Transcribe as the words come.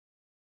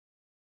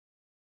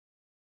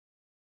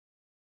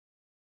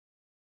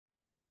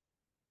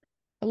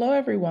Hello,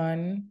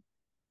 everyone.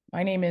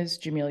 My name is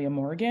Jamelia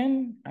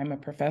Morgan. I'm a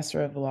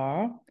professor of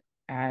law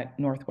at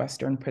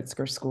Northwestern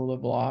Pritzker School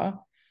of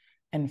Law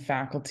and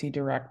faculty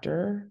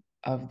director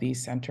of the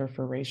Center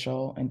for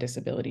Racial and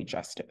Disability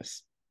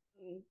Justice.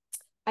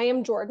 I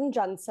am Jordyn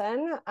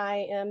Jensen.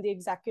 I am the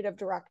executive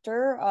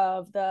director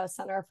of the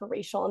Center for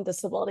Racial and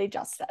Disability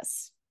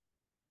Justice.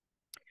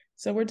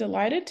 So we're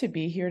delighted to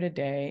be here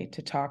today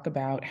to talk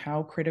about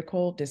how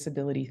critical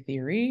disability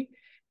theory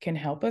can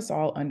help us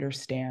all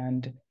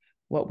understand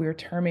what we're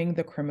terming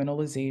the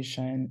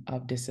criminalization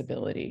of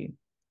disability.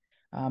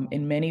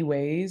 In many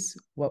ways,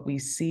 what we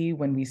see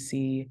when we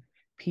see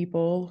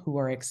people who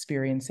are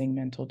experiencing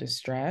mental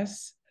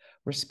distress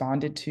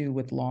responded to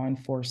with law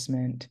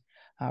enforcement,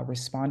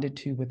 responded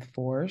to with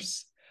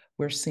force,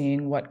 we're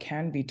seeing what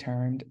can be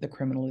termed the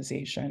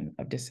criminalization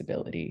of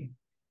disability.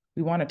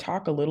 We want to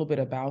talk a little bit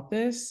about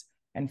this.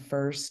 And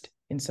first,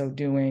 in so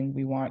doing,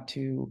 we want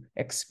to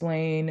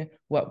explain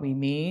what we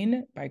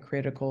mean by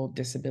critical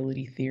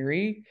disability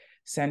theory,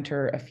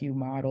 center a few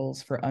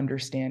models for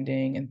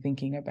understanding and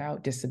thinking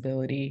about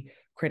disability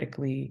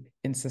critically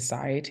in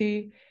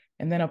society,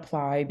 and then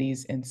apply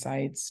these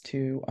insights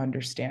to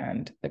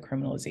understand the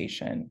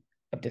criminalization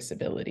of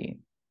disability.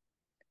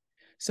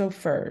 So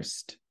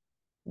first,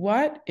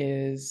 what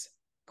is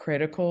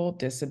critical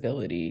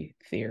disability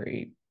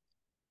theory?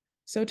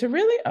 So to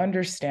really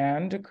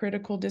understand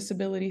critical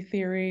disability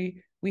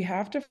theory, we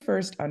have to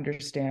first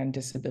understand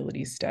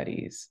disability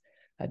studies.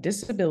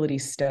 Disability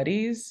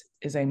studies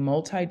is a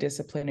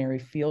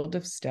multidisciplinary field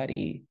of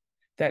study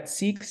that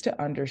seeks to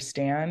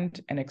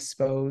understand and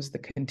expose the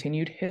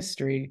continued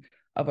history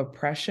of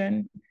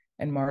oppression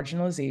and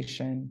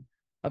marginalization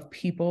of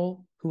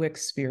people who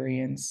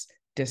experience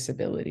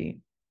disability.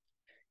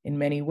 In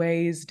many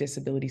ways,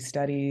 disability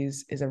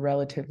studies is a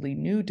relatively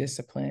new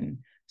discipline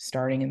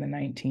starting in the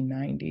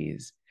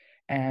 1990s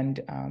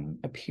and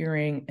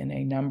appearing in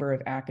a number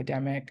of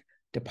academic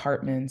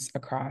departments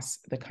across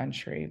the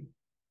country.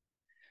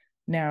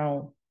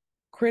 Now,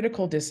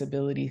 critical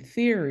disability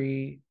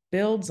theory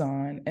builds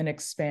on and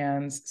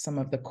expands some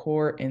of the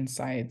core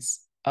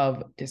insights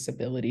of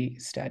disability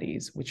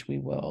studies, which we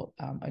will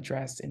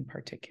address in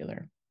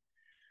particular.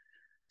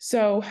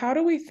 So, how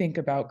do we think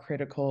about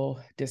critical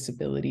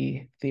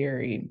disability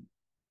theory?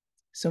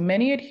 So,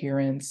 many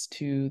adherents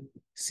to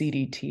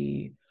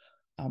CDT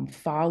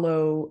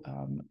follow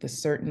the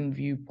certain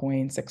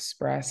viewpoints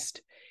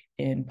expressed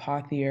in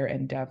Pothier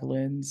and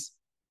Devlin's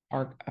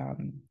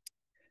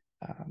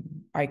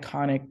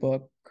iconic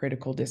book,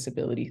 Critical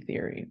Disability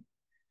Theory.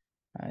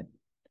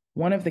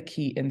 One of the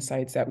key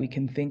insights that we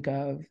can think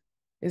of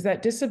is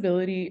that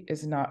disability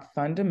is not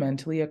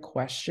fundamentally a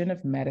question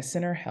of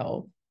medicine or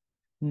health,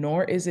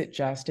 nor is it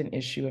just an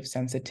issue of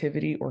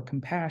sensitivity or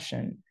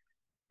compassion.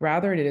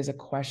 Rather, it is a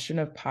question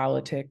of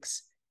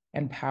politics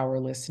and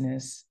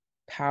powerlessness,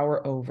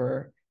 power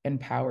over and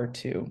power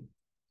to.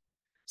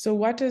 So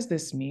what does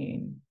this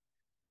mean?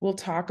 We'll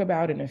talk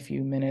about in a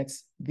few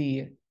minutes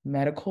the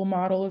medical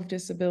model of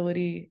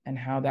disability and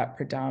how that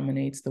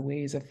predominates the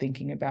ways of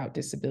thinking about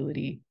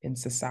disability in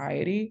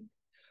society.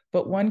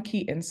 But one key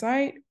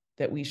insight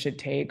that we should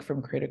take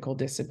from critical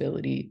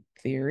disability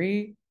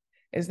theory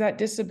is that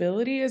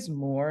disability is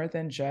more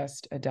than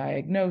just a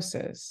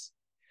diagnosis.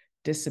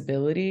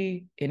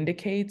 Disability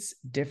indicates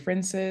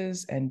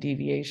differences and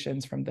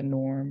deviations from the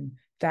norm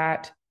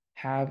that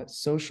have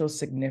social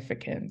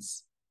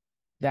significance,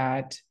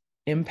 that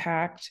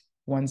impact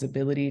one's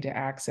ability to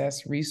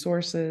access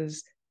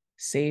resources,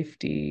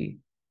 safety,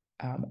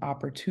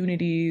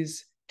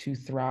 opportunities to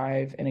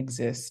thrive and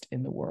exist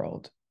in the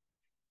world.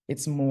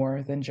 It's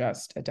more than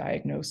just a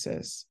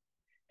diagnosis.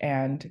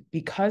 And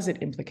because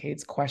it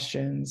implicates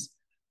questions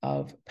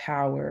of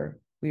power,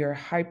 we are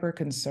hyper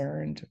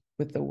concerned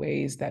with the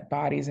ways that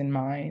bodies and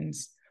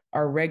minds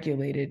are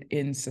regulated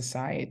in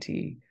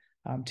society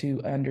to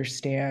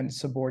understand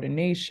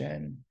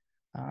subordination,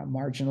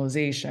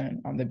 marginalization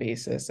on the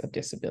basis of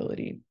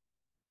disability.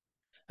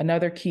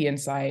 Another key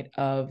insight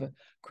of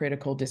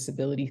critical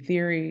disability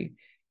theory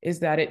is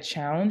that it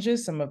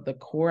challenges some of the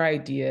core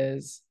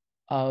ideas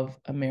of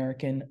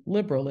American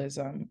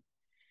liberalism.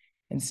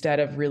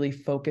 Instead of really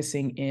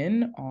focusing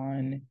in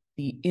on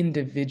the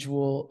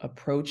individual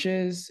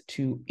approaches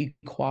to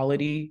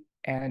equality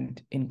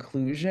and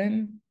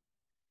inclusion,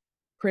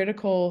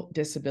 critical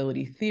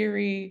disability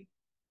theory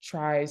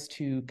tries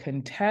to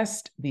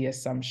contest the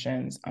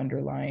assumptions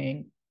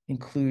underlying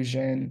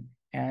inclusion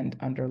and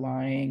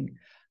underlying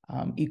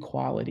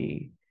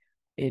equality.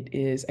 It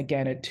is,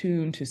 again,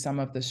 attuned to some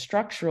of the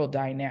structural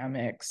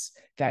dynamics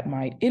that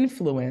might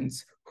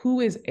influence who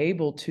is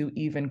able to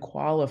even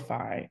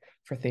qualify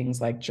for things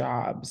like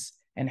jobs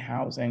and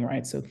housing,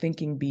 right? So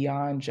thinking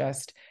beyond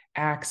just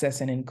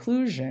access and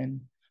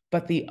inclusion,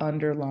 but the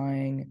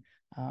underlying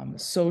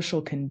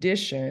social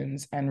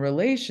conditions and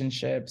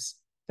relationships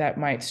that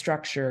might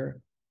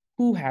structure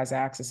who has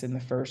access in the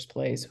first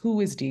place,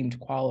 who is deemed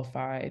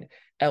qualified,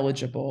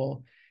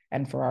 eligible,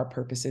 and for our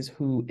purposes,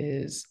 who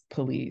is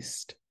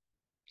policed.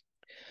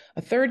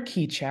 A third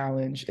key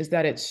challenge is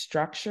that it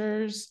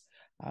structures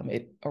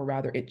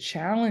it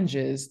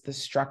challenges the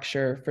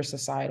structure for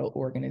societal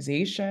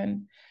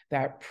organization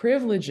that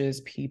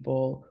privileges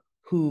people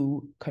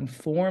who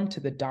conform to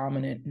the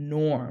dominant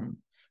norm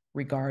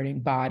regarding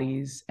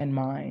bodies and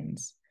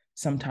minds.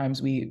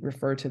 Sometimes we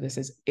refer to this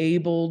as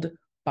abled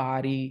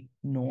body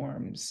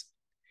norms.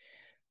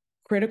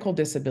 Critical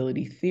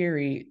disability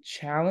theory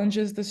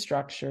challenges the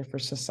structure for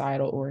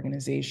societal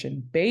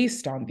organization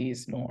based on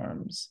these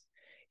norms.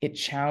 It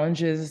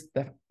challenges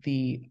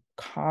the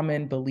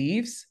common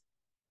beliefs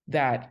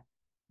that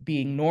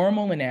being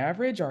normal and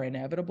average are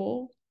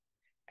inevitable,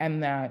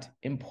 and that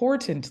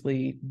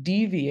importantly,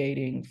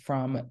 deviating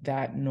from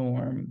that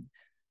norm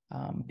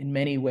in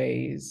many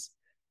ways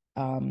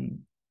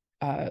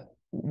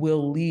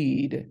will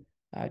lead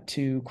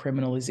to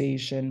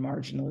criminalization,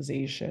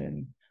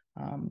 marginalization,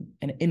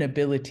 an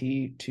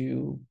inability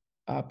to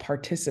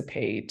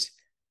participate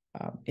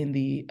in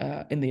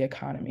the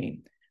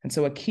economy. And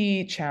so a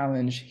key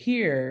challenge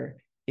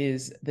here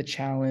is the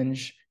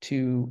challenge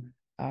to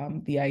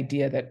the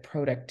idea that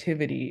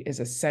productivity is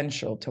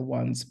essential to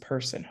one's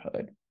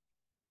personhood.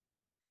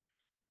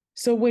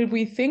 So when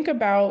we think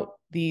about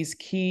these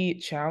key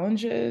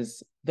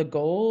challenges, the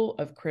goal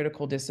of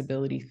critical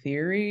disability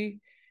theory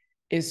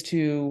is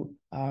to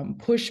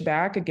push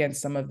back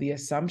against some of the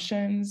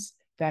assumptions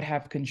that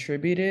have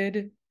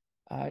contributed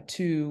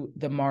to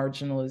the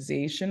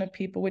marginalization of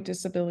people with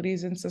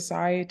disabilities in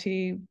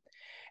society,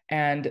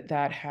 and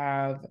that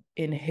have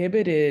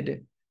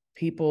inhibited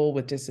people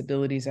with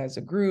disabilities as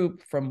a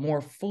group from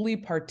more fully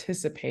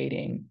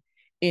participating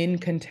in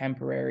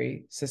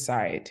contemporary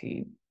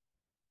society.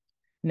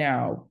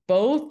 Now,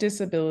 both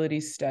disability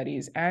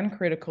studies and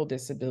critical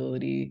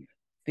disability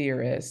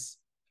theorists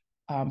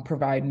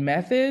provide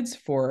methods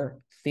for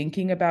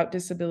thinking about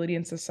disability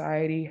in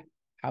society,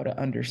 how to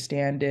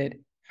understand it,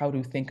 how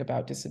to think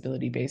about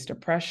disability-based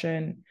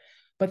oppression,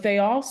 but they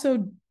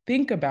also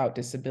think about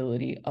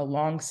disability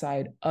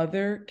alongside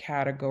other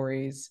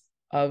categories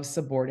of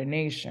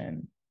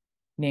subordination,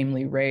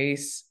 namely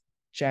race,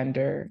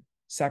 gender,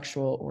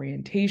 sexual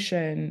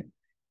orientation,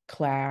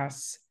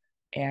 class,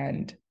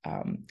 and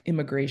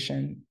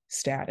immigration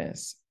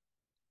status.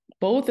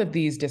 Both of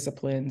these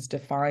disciplines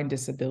define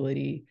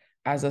disability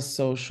as a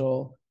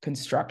social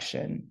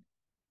construction,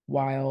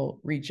 while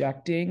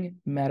rejecting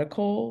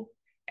medical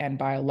and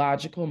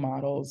biological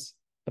models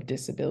of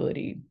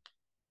disability.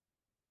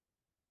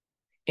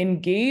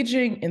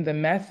 Engaging in the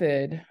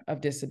method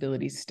of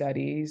disability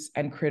studies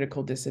and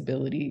critical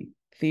disability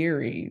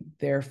theory,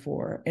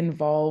 therefore,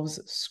 involves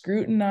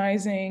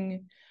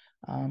scrutinizing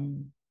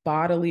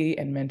bodily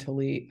and mental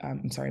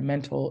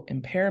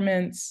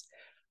impairments,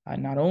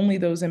 not only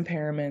those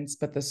impairments,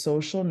 but the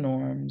social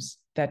norms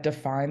that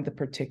define the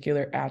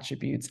particular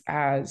attributes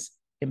as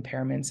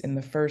impairments in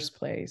the first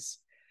place,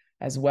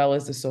 as well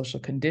as the social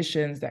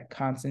conditions that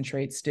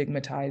concentrate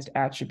stigmatized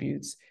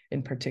attributes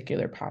in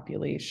particular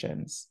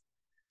populations.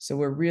 So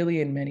we're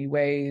really, in many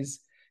ways,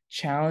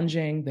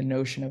 challenging the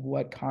notion of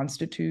what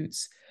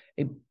constitutes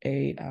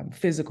a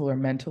physical or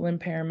mental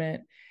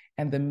impairment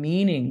and the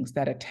meanings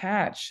that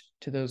attach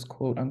to those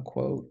quote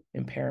unquote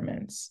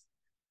impairments.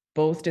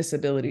 Both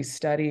disability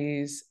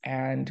studies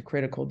and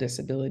critical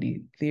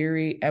disability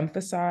theory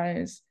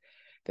emphasize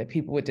that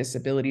people with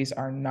disabilities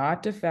are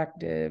not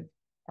defective,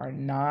 are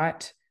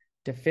not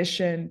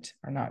deficient,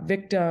 are not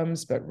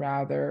victims, but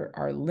rather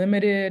are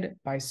limited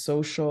by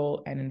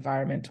social and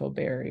environmental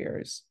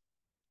barriers.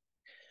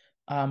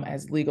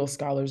 As legal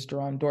scholars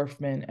Duran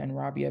Dorfman and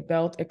Rabia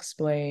Belt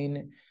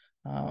explain,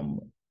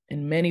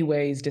 in many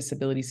ways,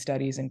 disability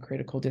studies and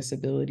critical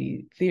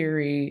disability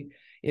theory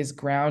is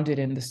grounded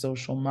in the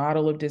social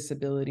model of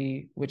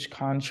disability, which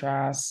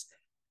contrasts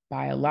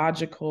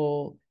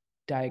biological,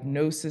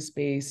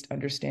 diagnosis-based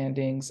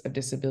understandings of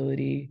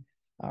disability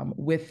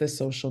with the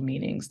social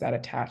meanings that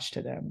attach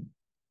to them.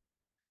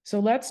 So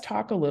let's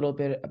talk a little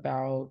bit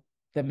about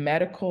the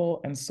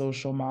medical and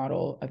social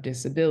model of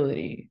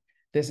disability.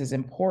 This is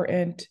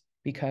important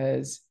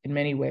because in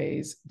many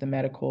ways, the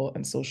medical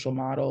and social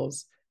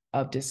models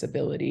of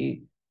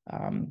disability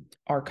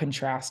are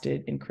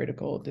contrasted in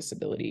critical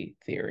disability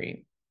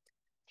theory.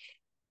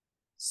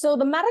 So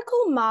the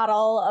medical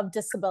model of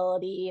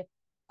disability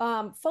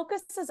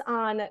focuses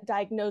on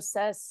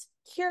diagnosis,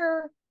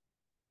 cure,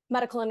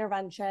 medical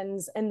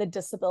interventions, and the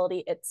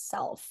disability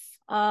itself.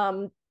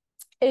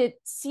 It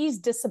sees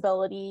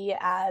disability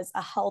as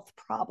a health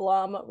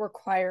problem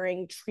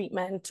requiring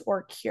treatment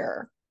or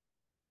cure.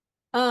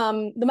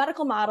 The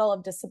medical model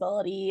of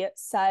disability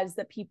says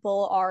that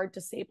people are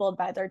disabled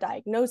by their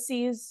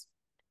diagnoses,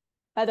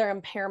 by their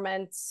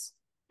impairments,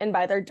 and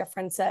by their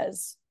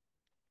differences.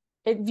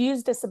 It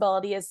views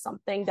disability as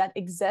something that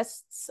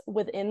exists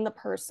within the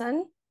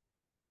person.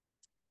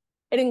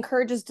 It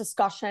encourages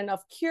discussion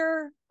of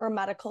cure or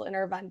medical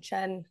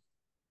intervention,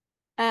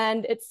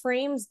 and it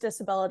frames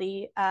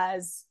disability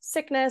as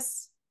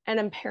sickness and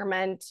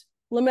impairment,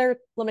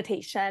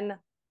 limitation,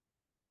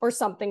 or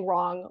something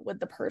wrong with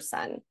the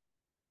person.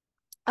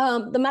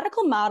 The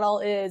medical model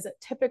is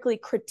typically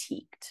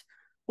critiqued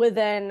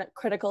within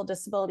critical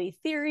disability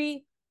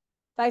theory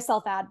by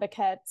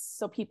self-advocates,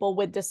 so people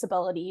with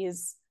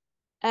disabilities,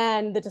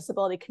 and the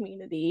disability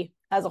community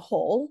as a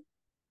whole.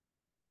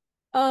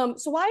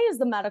 So why is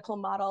the medical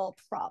model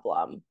a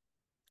problem?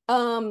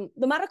 The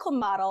medical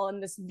model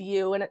and this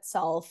view in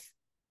itself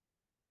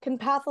can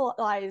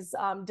pathologize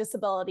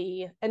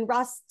disability and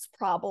rests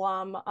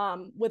problem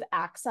with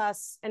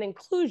access and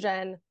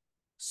inclusion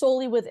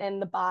solely within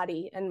the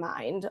body and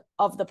mind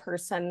of the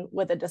person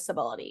with a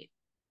disability.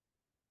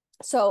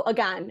 So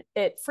again,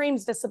 it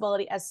frames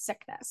disability as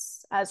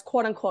sickness, as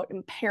quote unquote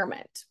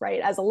impairment,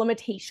 right? As a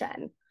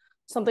limitation,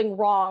 something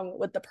wrong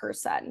with the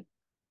person.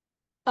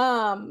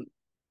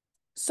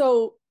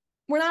 So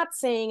we're not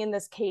saying in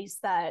this case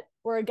that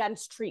we're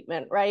against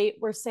treatment, right?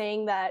 We're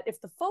saying that if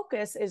the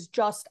focus is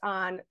just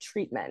on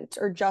treatment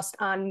or just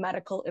on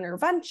medical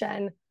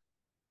intervention,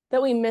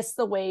 that we miss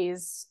the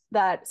ways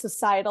that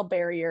societal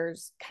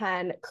barriers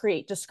can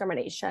create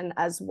discrimination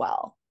as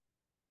well.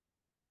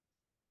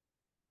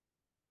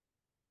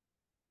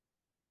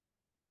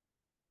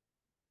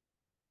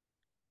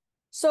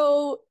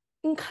 So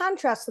in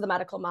contrast to the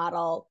medical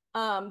model,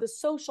 the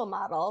social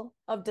model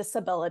of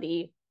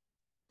disability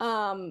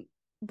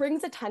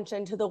brings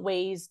attention to the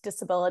ways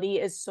disability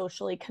is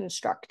socially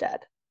constructed.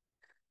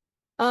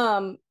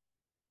 The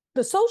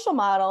social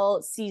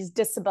model sees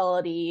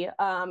disability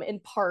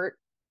in part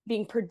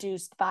being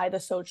produced by the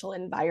social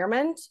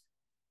environment.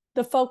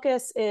 The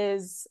focus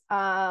is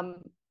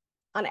on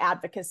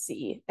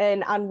advocacy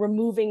and on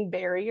removing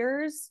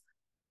barriers,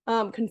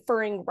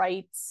 conferring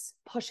rights,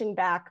 pushing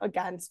back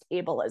against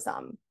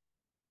ableism.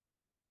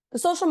 The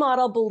social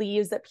model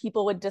believes that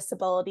people with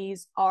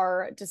disabilities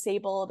are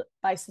disabled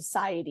by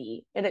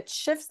society, and it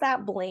shifts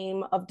that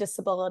blame of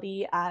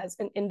disability as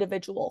an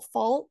individual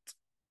fault,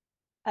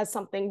 as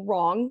something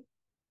wrong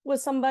with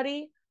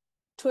somebody,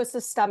 to a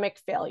systemic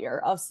failure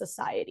of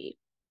society.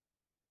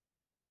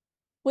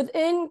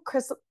 Within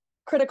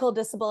critical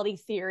disability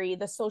theory,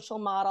 the social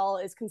model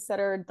is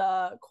considered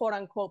the quote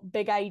unquote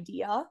big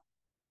idea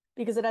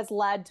because it has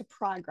led to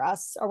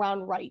progress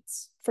around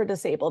rights for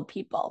disabled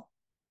people.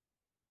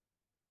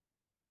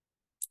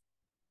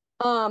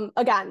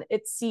 Again,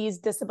 it sees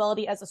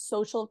disability as a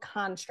social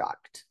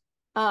construct,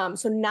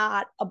 so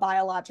not a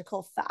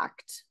biological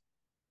fact.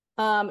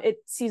 It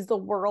sees the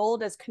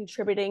world as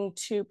contributing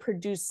to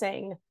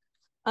producing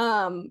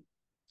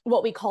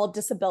what we call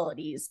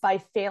disabilities by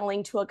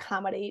failing to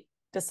accommodate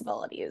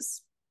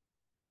disabilities.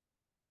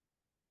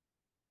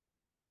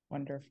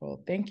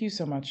 Wonderful. Thank you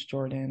so much,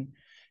 Jordyn.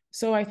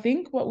 So I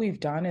think what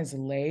we've done is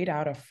laid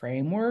out a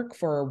framework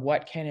for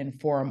what can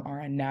inform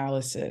our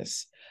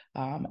analysis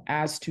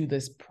as to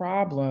this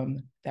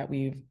problem that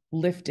we've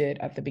lifted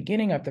at the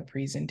beginning of the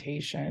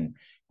presentation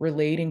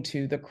relating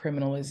to the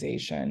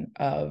criminalization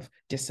of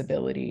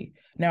disability.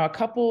 Now, a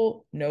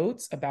couple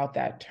notes about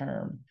that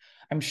term.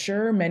 I'm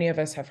sure many of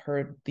us have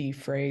heard the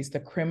phrase,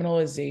 the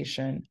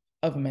criminalization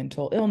of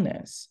mental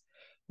illness.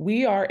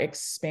 We are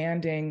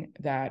expanding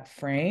that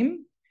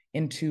frame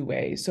in two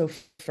ways. So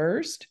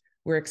first,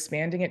 we're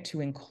expanding it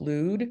to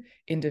include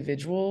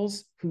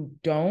individuals who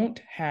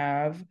don't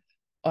have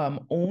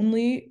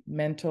only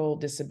mental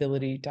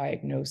disability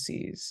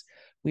diagnoses.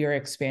 We are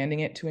expanding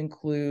it to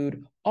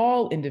include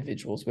all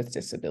individuals with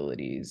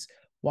disabilities.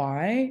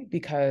 Why?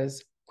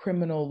 Because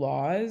criminal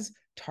laws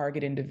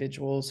target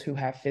individuals who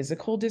have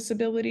physical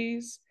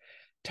disabilities,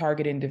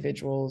 target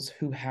individuals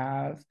who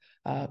have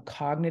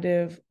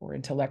cognitive or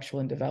intellectual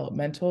and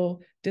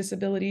developmental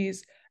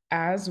disabilities,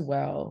 as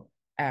well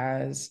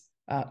as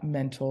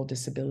mental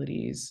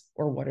disabilities,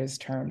 or what is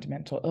termed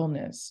mental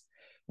illness.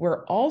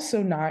 We're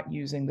also not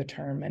using the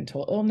term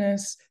mental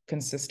illness,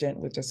 consistent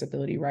with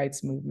disability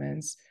rights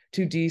movements,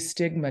 to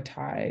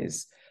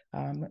destigmatize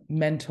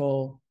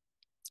mental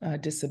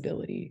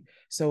disability.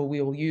 So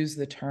we will use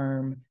the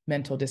term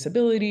mental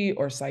disability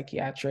or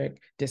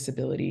psychiatric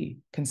disability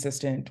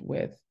consistent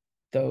with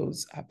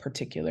those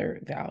particular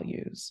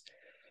values.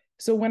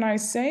 So when I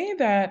say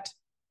that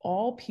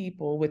all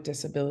people with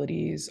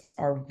disabilities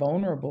are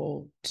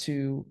vulnerable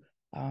to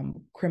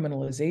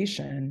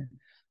criminalization,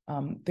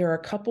 there are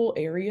a couple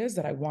areas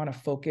that I want to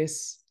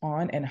focus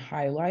on and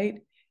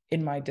highlight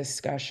in my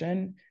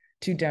discussion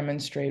to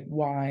demonstrate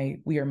why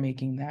we are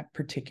making that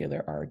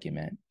particular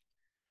argument.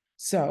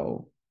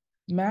 So,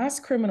 mass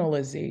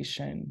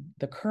criminalization,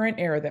 the current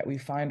era that we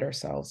find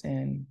ourselves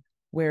in,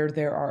 where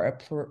there are a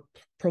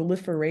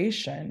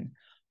proliferation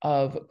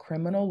of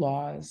criminal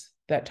laws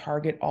that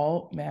target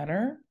all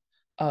manner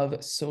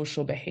of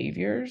social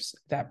behaviors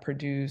that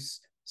produce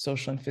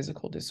social and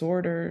physical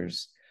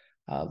disorders,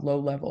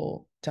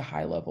 low-level to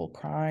high-level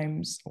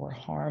crimes or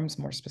harms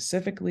more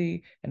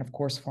specifically, and of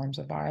course, forms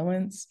of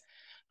violence.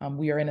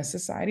 We are in a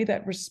society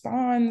that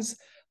responds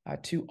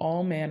to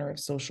all manner of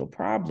social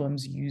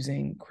problems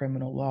using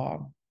criminal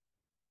law.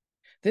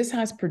 This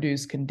has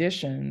produced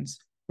conditions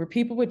where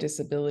people with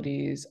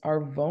disabilities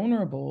are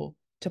vulnerable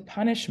to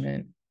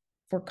punishment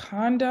for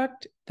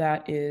conduct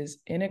that is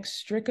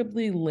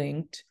inextricably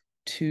linked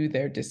to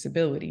their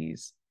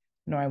disabilities.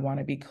 Now, I want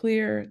to be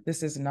clear,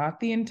 this is not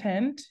the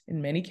intent in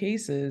many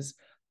cases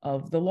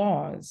of the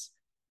laws,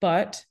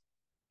 but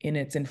in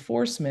its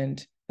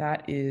enforcement,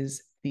 that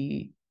is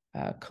the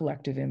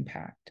collective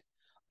impact.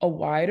 A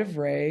wide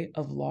array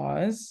of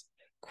laws,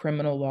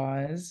 criminal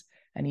laws,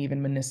 and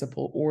even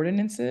municipal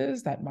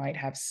ordinances that might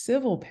have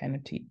civil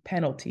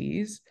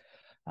penalties,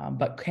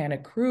 but can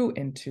accrue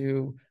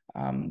into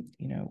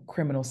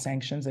criminal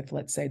sanctions if,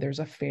 let's say, there's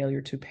a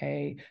failure to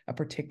pay a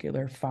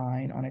particular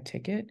fine on a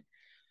ticket.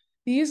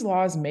 These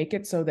laws make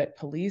it so that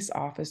police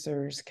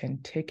officers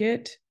can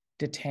ticket,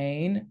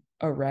 detain,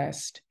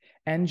 arrest,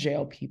 and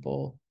jail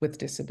people with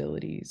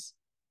disabilities.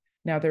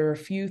 Now, there are a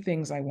few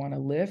things I want to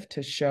lift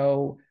to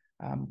show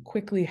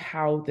quickly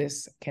how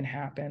this can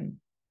happen.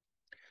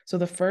 So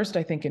the first,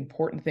 I think,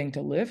 important thing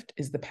to lift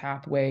is the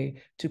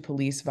pathway to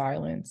police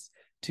violence,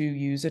 to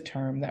use a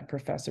term that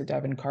Professor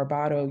Devin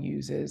Carbato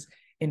uses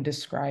in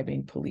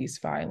describing police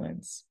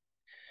violence.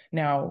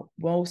 Now,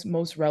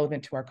 most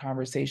relevant to our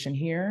conversation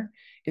here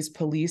is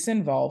police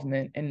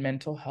involvement in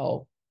mental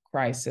health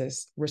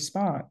crisis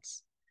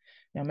response.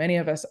 Now, many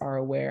of us are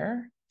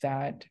aware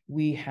that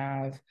we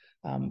have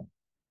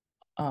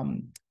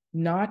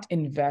not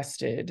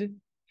invested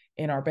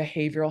in our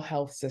behavioral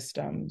health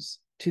systems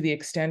to the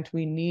extent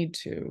we need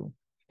to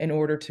in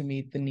order to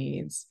meet the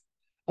needs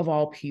of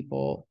all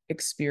people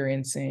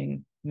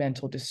experiencing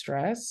mental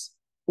distress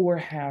or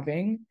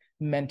having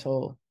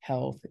mental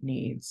health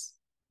needs,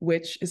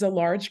 which is a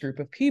large group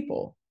of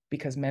people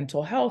because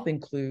mental health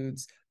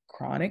includes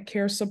chronic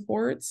care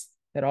supports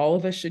that all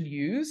of us should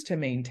use to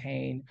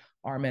maintain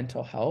our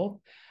mental health,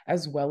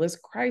 as well as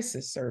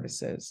crisis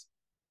services.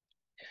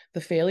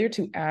 The failure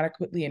to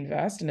adequately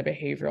invest in a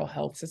behavioral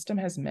health system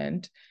has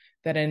meant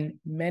that in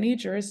many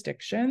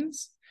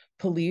jurisdictions,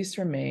 police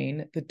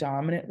remain the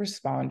dominant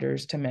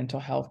responders to mental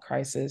health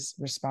crisis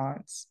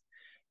response.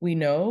 We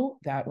know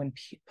that when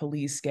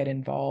police get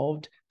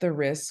involved, the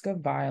risk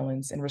of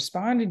violence in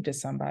responding to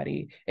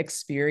somebody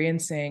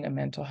experiencing a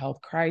mental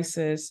health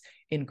crisis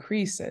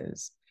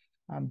increases.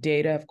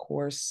 Data, of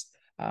course,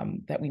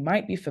 that we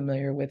might be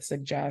familiar with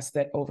suggests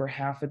that over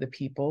half of the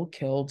people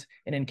killed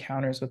in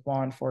encounters with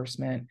law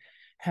enforcement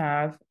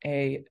have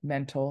a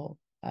mental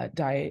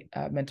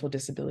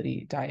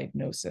disability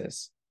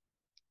diagnosis.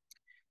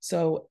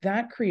 So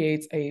that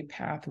creates a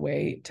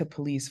pathway to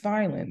police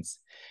violence.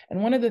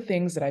 And one of the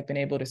things that I've been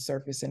able to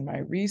surface in my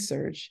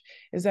research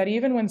is that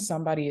even when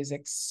somebody is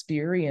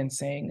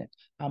experiencing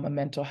a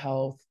mental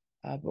health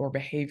or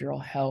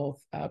behavioral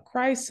health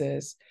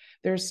crisis,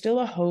 there's still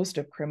a host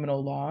of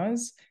criminal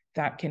laws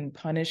that can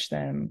punish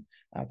them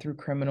through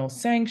criminal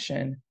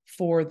sanction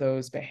for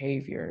those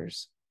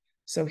behaviors.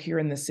 So here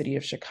in the city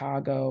of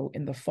Chicago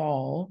in the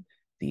fall,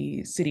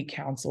 the city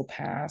council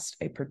passed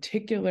a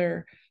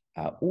particular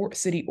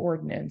city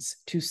ordinance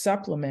to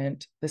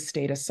supplement the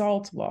state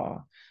assault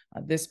law.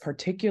 This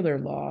particular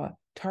law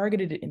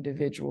targeted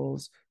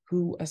individuals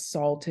who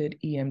assaulted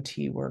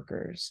EMT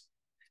workers.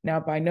 Now,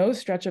 by no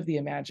stretch of the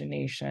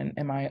imagination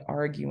am I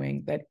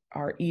arguing that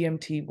our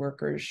EMT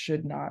workers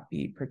should not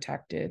be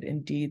protected.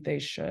 Indeed, they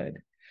should.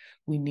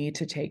 We need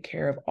to take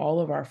care of all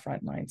of our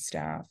frontline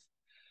staff.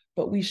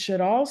 But we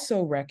should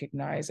also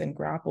recognize and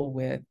grapple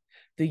with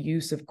the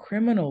use of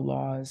criminal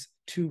laws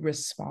to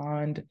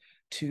respond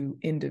to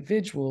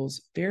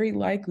individuals very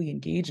likely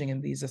engaging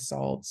in these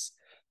assaults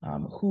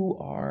who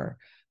are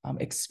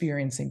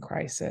experiencing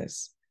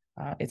crisis.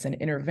 It's an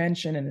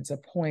intervention and it's a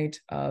point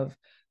of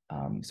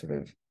sort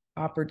of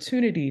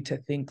opportunity to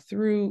think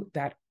through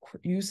that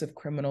use of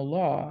criminal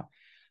law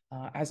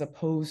as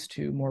opposed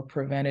to more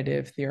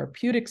preventative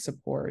therapeutic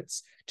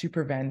supports to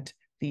prevent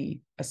the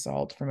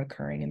assault from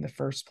occurring in the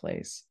first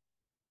place.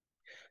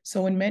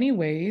 So in many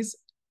ways,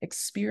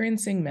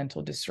 experiencing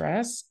mental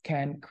distress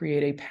can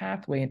create a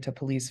pathway into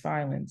police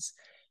violence.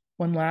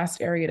 One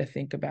last area to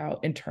think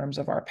about in terms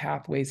of our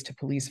pathways to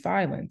police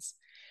violence,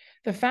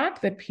 the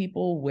fact that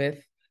people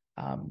with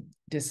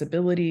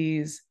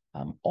disabilities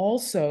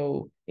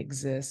also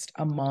exist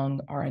among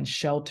our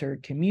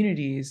unsheltered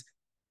communities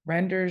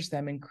renders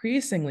them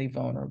increasingly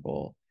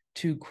vulnerable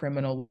to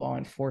criminal law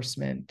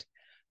enforcement,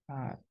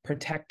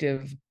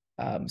 protective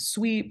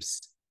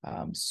sweeps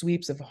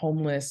of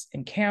homeless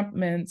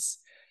encampments,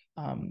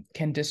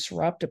 can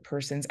disrupt a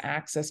person's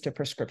access to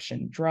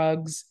prescription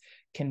drugs,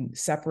 can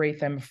separate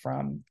them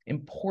from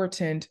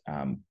important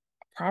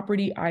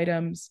property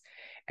items,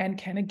 and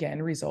can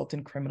again result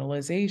in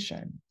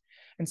criminalization.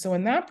 And so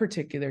in that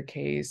particular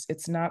case,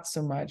 it's not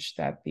so much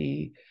that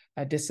the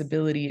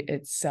disability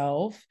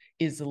itself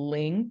is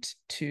linked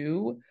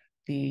to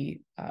the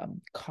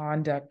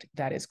conduct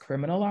that is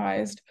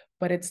criminalized,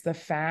 but it's the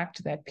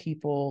fact that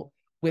people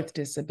with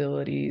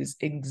disabilities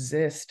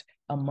exist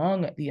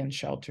among the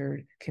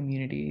unsheltered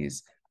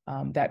communities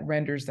that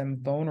renders them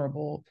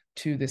vulnerable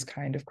to this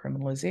kind of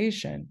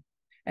criminalization.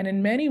 And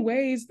in many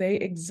ways, they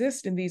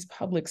exist in these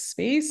public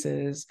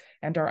spaces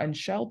and are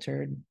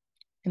unsheltered,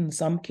 in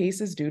some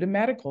cases due to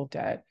medical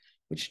debt,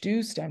 which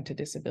do stem to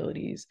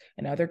disabilities.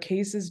 In other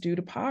cases, due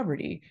to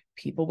poverty.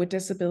 People with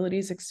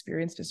disabilities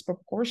experience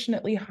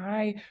disproportionately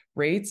high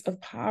rates of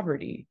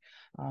poverty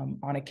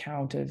on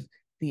account of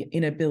the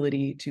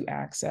inability to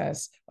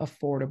access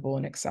affordable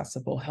and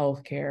accessible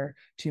healthcare,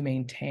 to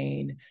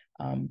maintain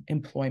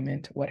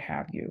employment, what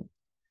have you.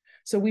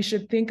 So we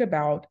should think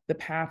about the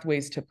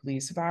pathways to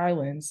police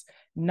violence,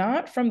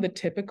 not from the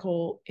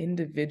typical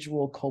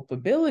individual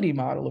culpability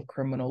model of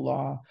criminal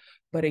law,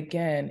 but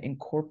again,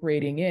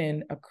 incorporating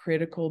in a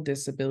critical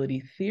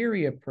disability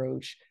theory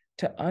approach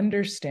to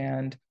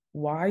understand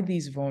why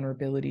these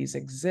vulnerabilities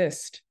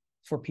exist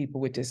for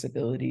people with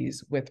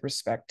disabilities with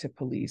respect to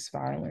police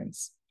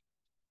violence.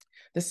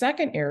 The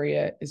second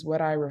area is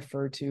what I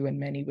refer to, and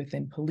many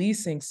within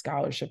policing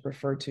scholarship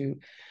refer to,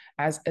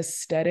 as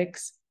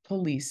aesthetics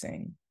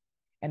policing,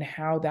 and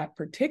how that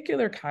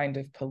particular kind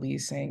of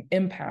policing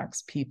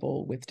impacts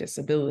people with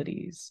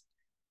disabilities.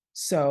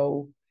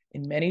 So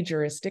in many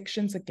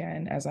jurisdictions,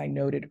 again, as I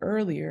noted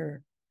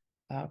earlier,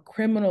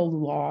 criminal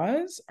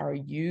laws are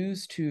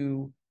used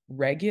to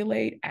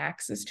regulate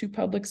access to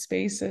public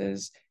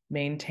spaces,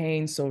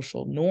 maintain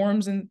social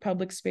norms in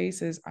public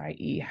spaces,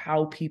 i.e.,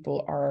 how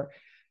people are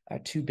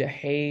to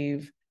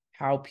behave,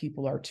 how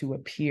people are to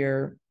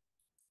appear.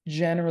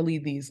 Generally,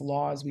 these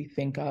laws we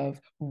think of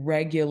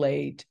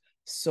regulate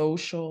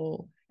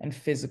social and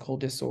physical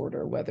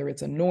disorder, whether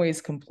it's a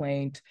noise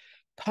complaint,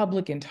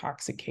 public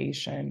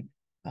intoxication,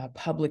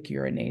 public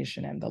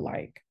urination, and the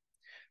like.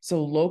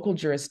 So local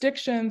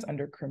jurisdictions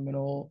under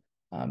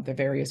the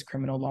various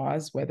criminal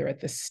laws, whether at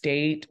the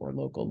state or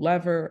local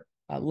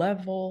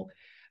level,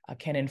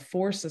 can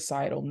enforce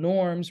societal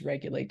norms,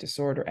 regulate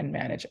disorder, and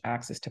manage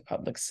access to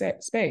public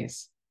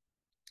space.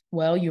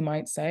 Well, you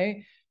might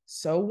say,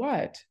 so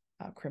what?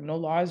 Criminal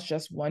law is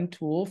just one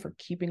tool for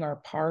keeping our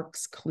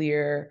parks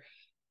clear,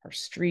 our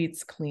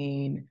streets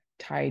clean,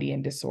 tidy,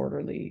 and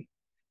disorderly.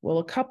 Well,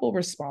 a couple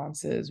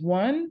responses.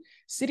 One,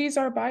 cities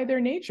are by their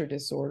nature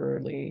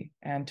disorderly,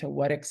 and to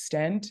what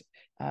extent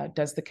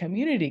does the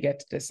community get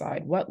to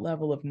decide what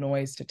level of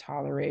noise to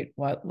tolerate,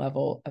 what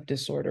level of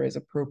disorder is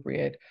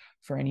appropriate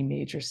for any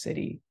major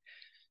city?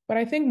 But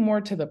I think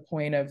more to the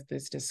point of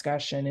this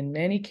discussion, in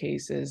many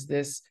cases,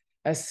 this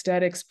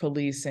aesthetics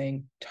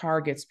policing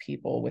targets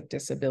people with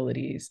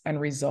disabilities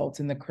and results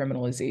in the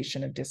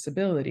criminalization of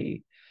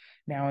disability.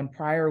 Now, in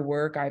prior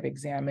work, I've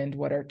examined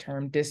what are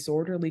termed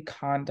disorderly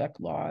conduct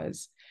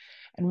laws.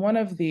 And one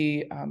of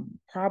the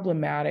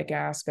problematic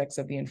aspects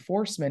of the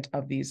enforcement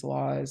of these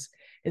laws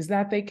is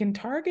that they can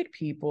target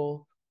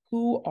people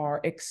who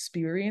are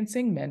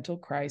experiencing mental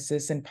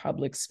crisis in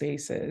public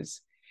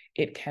spaces.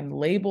 It can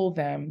label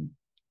them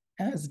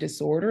as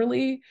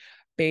disorderly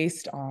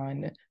based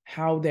on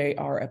how they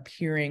are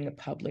appearing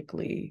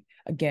publicly,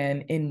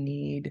 again, in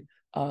need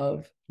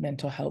of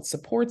mental health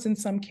supports in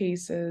some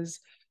cases,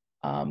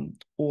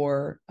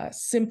 or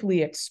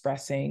simply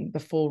expressing the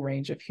full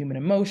range of human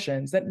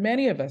emotions that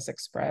many of us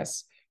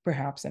express,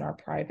 perhaps in our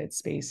private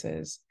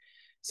spaces.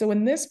 So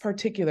in this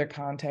particular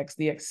context,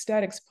 the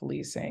aesthetics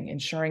policing,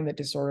 ensuring that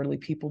disorderly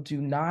people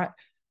do not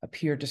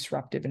appear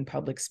disruptive in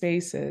public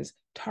spaces,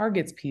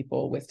 targets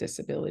people with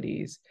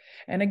disabilities.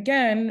 And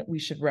again, we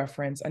should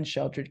reference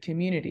unsheltered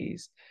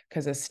communities,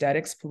 because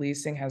aesthetics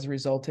policing has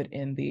resulted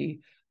in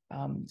the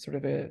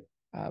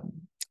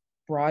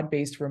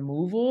broad-based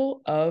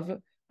removal of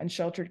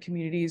unsheltered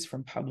communities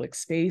from public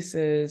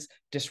spaces,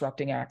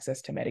 disrupting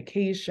access to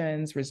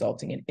medications,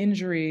 resulting in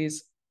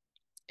injuries,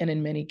 and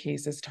in many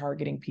cases,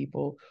 targeting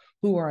people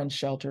who are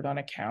unsheltered on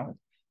account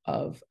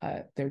of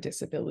their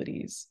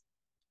disabilities.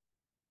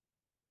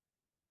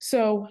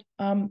 So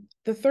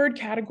the third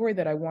category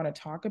that I want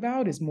to talk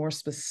about is more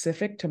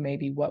specific to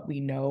maybe what we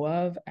know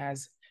of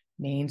as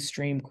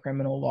mainstream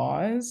criminal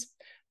laws.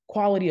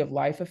 Quality of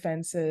life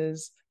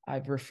offenses,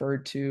 I've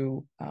referred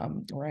to,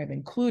 or I've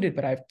included,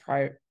 but I've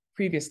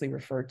previously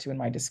referred to in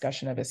my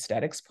discussion of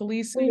aesthetics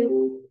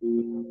policing.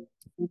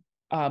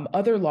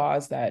 Other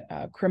laws that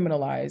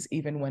criminalize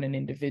even when an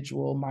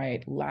individual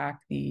might lack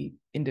the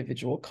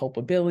individual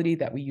culpability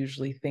that we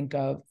usually think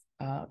of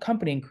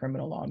accompanying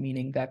criminal law,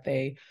 meaning that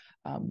they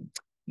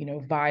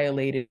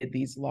violated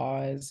these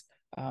laws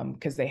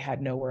because they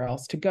had nowhere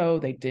else to go.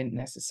 They didn't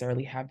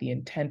necessarily have the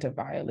intent of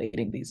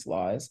violating these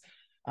laws.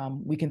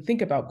 We can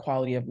think about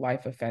quality of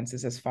life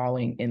offenses as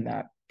falling in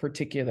that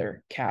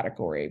particular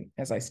category.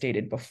 As I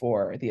stated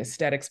before, the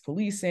aesthetics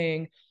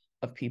policing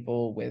of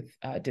people with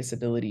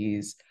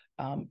disabilities,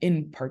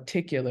 in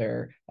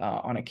particular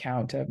on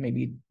account of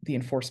maybe the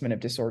enforcement of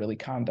disorderly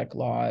conduct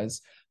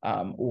laws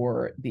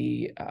or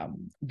the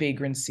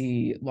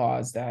vagrancy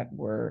laws that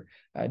were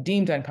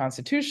deemed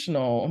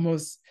unconstitutional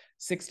almost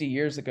 60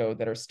 years ago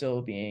that are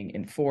still being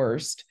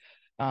enforced.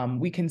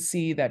 We can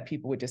see that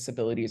people with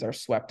disabilities are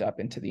swept up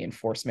into the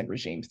enforcement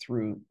regime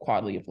through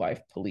quality of life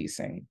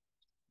policing.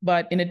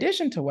 But in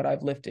addition to what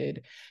I've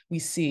listed, we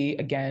see,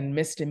 again,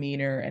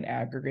 misdemeanor and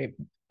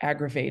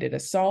aggravated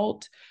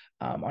assault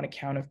on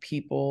account of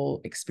people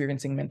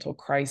experiencing mental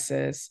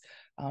crisis,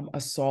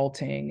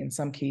 assaulting, in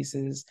some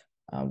cases,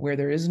 where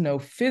there is no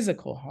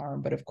physical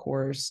harm, but of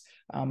course,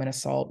 an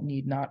assault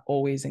need not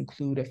always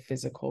include a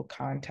physical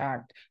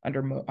contact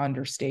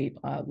under state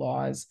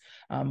laws.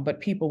 But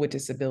people with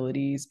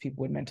disabilities,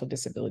 people with mental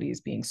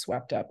disabilities being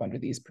swept up under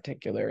these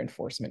particular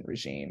enforcement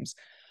regimes.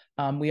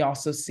 We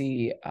also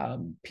see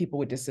people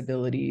with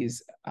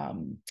disabilities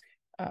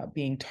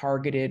being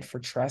targeted for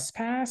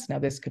trespass. Now,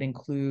 this could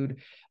include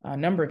a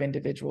number of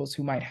individuals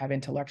who might have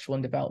intellectual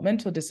and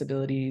developmental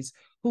disabilities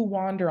who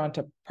wander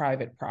onto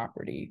private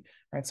property,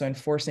 right? So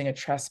enforcing a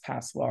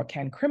trespass law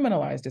can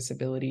criminalize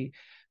disability.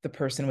 The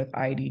person with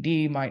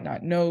IDD might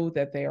not know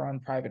that they are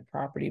on private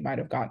property, might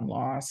have gotten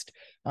lost,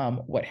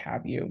 what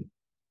have you.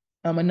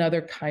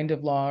 Another kind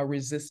of law,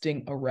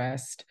 resisting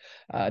arrest,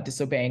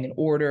 disobeying an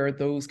order,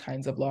 those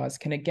kinds of laws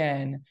can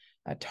again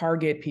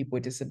target people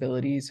with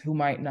disabilities who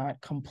might not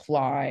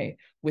comply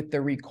with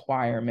the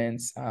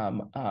requirements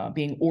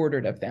being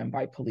ordered of them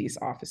by police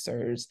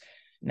officers.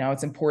 Now,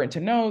 it's important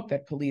to note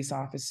that police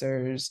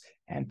officers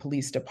and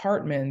police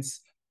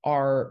departments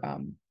are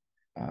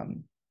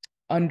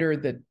under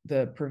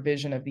the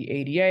provision of the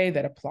ADA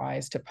that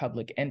applies to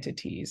public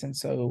entities. And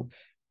so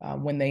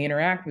when they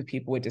interact with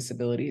people with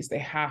disabilities, they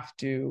have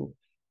to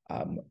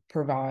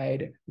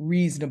provide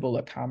reasonable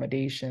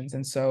accommodations.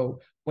 And so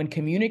when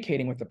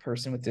communicating with a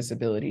person with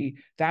disability,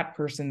 that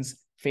person's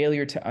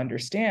failure to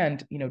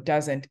understand,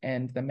 doesn't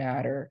end the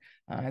matter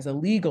as a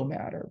legal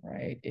matter,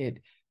 right?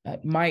 It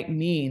might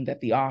mean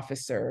that the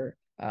officer,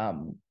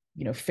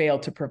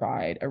 failed to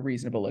provide a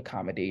reasonable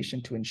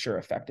accommodation to ensure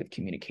effective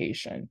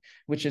communication,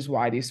 which is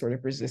why these sort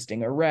of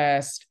resisting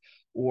arrest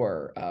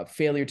or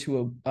failure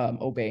to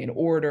obey an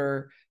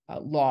order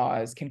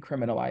laws can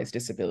criminalize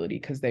disability,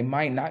 because they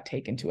might not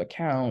take into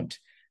account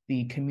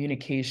the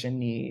communication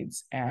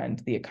needs and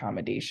the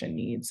accommodation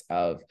needs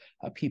of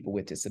people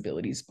with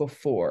disabilities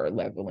before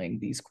leveling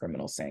these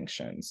criminal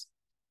sanctions.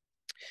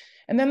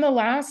 And then the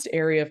last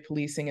area of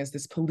policing is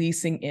this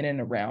policing in and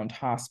around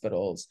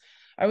hospitals.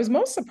 I was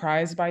most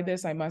surprised by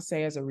this, I must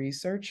say, as a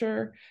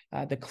researcher.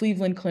 The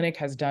Cleveland Clinic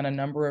has done a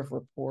number of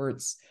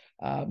reports,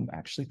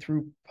 actually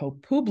through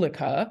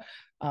ProPublica,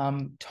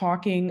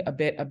 talking a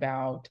bit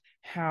about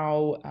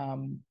how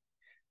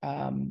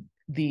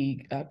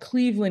the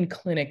Cleveland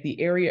Clinic, the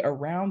area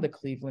around the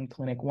Cleveland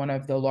Clinic, one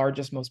of the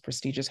largest, most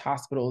prestigious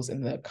hospitals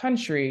in the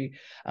country,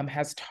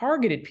 has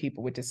targeted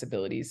people with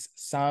disabilities.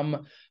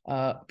 Some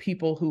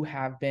people who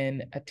have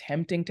been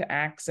attempting to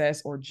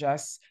access or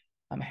just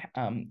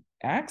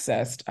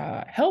accessed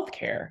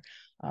healthcare.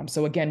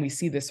 So again, we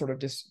see this sort of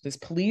this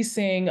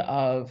policing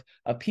of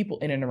people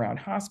in and around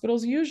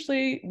hospitals.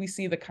 Usually we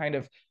see the kind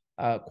of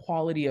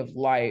quality of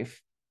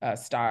life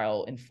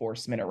style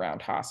enforcement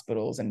around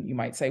hospitals. And you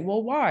might say,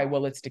 well, why?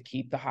 Well, it's to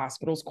keep the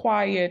hospitals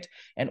quiet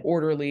and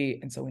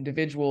orderly. And so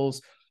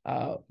individuals,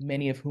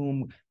 many of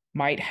whom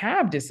might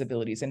have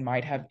disabilities and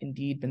might have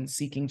indeed been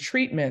seeking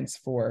treatments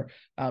for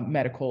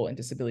medical and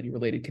disability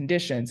related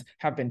conditions,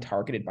 have been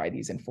targeted by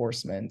these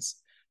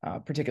enforcements,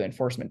 particular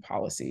enforcement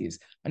policies.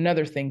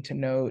 Another thing to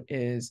note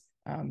is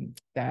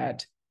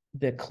that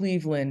the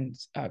Cleveland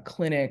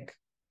Clinic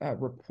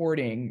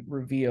reporting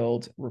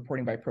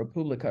by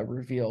ProPublica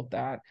revealed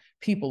that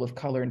people of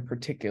color in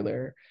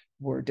particular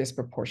were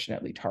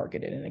disproportionately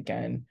targeted. And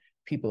again,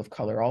 people of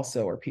color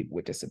also are people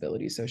with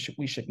disabilities. So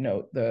we should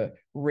note the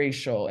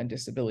racial and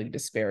disability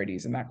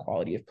disparities in that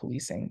quality of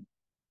policing.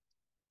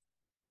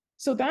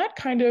 So that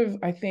kind of,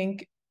 I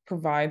think,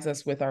 provides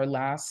us with our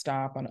last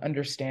stop on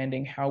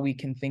understanding how we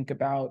can think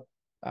about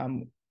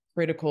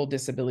critical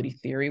disability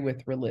theory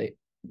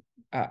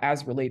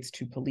as relates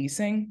to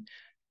policing.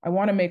 I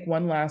want to make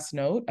one last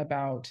note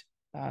about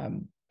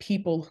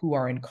people who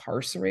are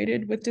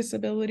incarcerated with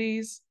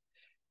disabilities.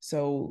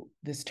 So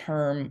this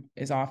term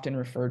is often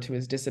referred to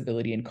as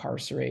disability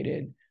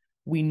incarcerated.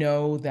 We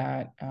know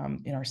that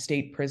in our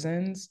state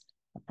prisons,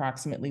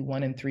 approximately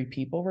 1 in 3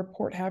 people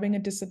report having a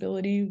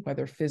disability,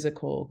 whether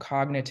physical,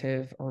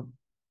 cognitive, or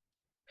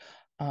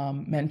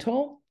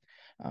mental.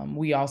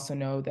 We also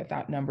know that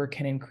that number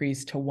can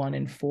increase to 1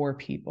 in 4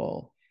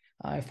 people.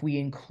 If we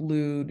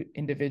include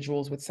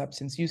individuals with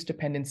substance use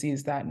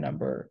dependencies, that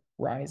number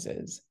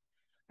rises.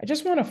 I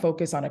just want to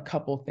focus on a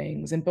couple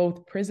things. In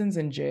both prisons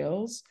and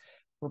jails,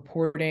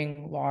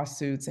 reporting,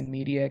 lawsuits, and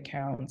media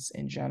accounts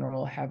in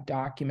general have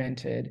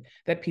documented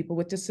that people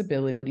with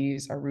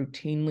disabilities are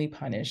routinely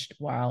punished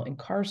while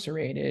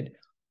incarcerated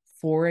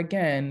for,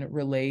 again,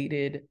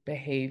 related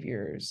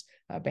behaviors,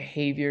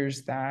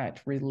 behaviors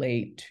that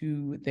relate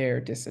to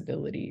their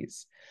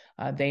disabilities.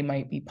 They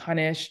might be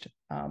punished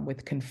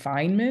with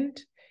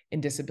confinement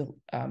in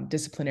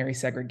disciplinary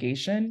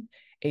segregation,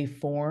 a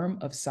form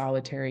of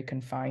solitary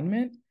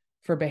confinement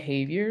for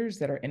behaviors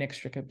that are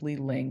inextricably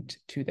linked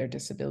to their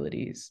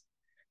disabilities.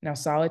 Now,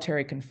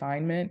 solitary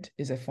confinement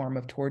is a form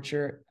of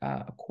torture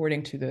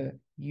according to the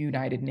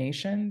United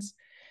Nations,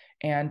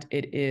 and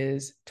it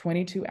is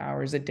 22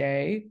 hours a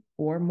day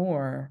or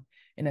more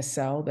in a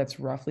cell that's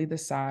roughly the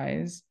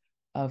size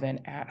of an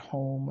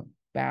at-home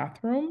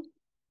bathroom,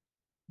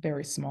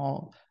 very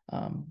small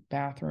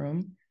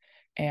bathroom.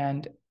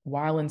 And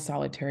While in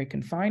solitary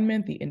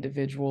confinement, the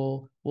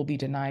individual will be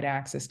denied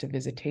access to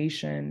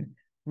visitation,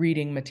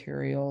 reading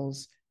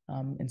materials,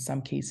 in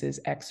some cases,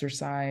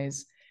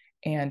 exercise,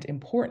 and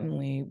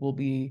importantly, will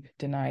be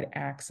denied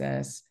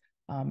access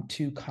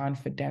to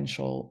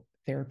confidential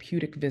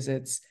therapeutic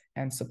visits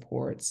and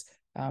supports.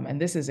 And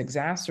this is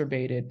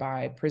exacerbated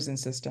by prison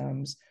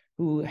systems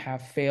who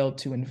have failed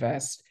to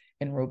invest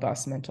in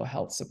robust mental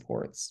health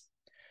supports.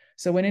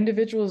 So when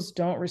individuals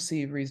don't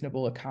receive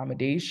reasonable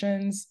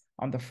accommodations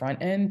on the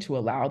front end to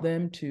allow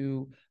them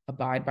to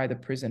abide by the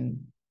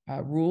prison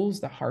rules,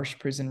 the harsh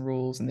prison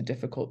rules and the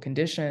difficult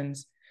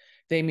conditions,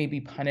 they may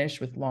be punished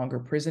with longer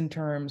prison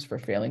terms for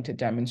failing to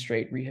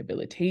demonstrate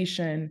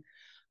rehabilitation.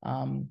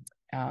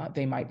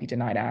 They might be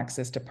denied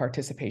access to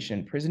participation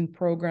in prison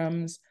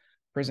programs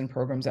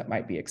that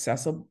might be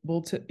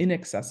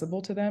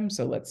inaccessible to them.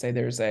 So let's say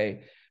there's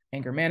a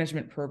anger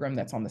management program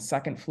that's on the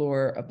second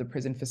floor of the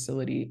prison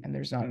facility, and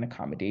there's not an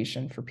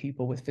accommodation for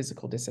people with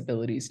physical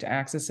disabilities to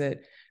access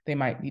it. They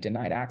might be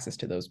denied access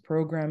to those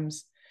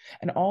programs.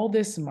 And all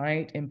this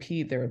might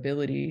impede their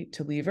ability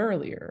to leave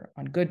earlier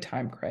on good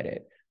time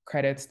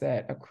credits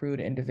that accrue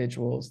to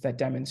individuals that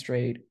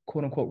demonstrate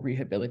quote unquote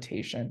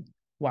rehabilitation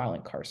while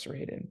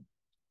incarcerated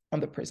on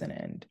the prison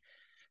end.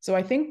 So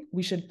I think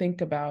we should think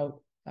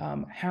about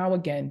how,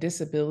 again,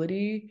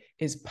 disability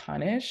is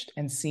punished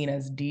and seen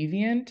as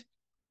deviant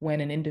when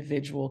an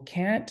individual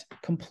can't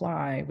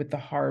comply with the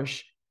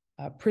harsh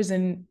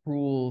prison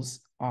rules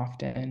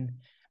often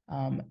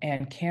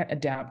and can't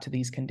adapt to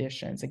these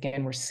conditions.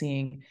 Again, we're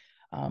seeing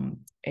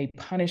a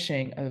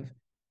punishing of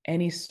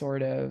any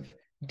sort of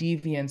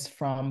deviance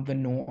from the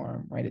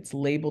norm, right? It's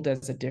labeled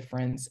as a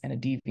difference and a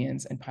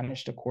deviance and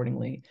punished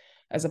accordingly,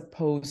 as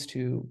opposed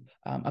to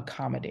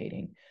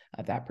accommodating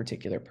that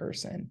particular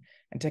person.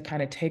 And to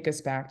kind of take us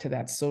back to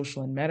that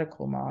social and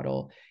medical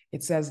model,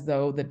 it's as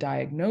though the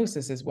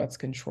diagnosis is what's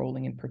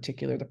controlling, in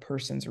particular, the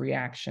person's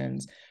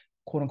reactions,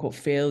 quote unquote,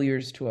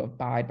 failures to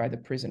abide by the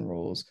prison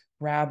rules,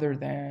 rather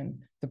than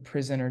the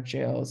prison or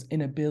jail's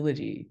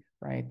inability,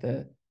 right?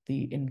 The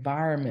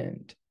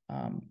environment,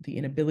 the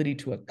inability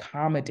to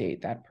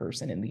accommodate that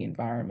person in the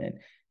environment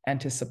and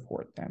to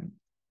support them.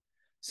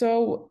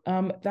 So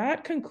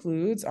that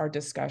concludes our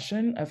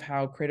discussion of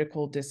how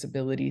critical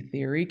disability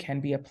theory can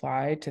be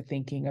applied to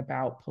thinking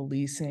about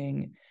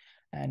policing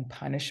and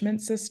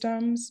punishment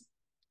systems.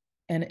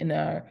 And in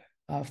our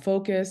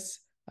focus,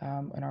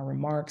 in our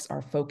remarks,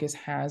 our focus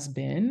has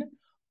been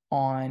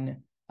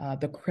on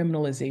the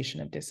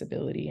criminalization of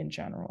disability in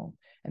general.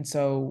 And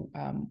so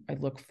I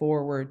look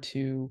forward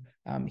to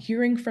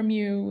hearing from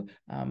you.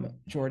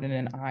 Jordyn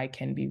and I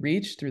can be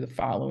reached through the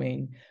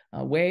following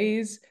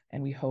ways,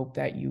 and we hope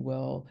that you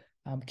will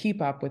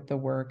keep up with the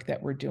work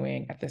that we're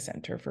doing at the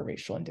Center for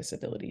Racial and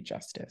Disability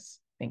Justice.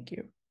 Thank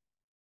you.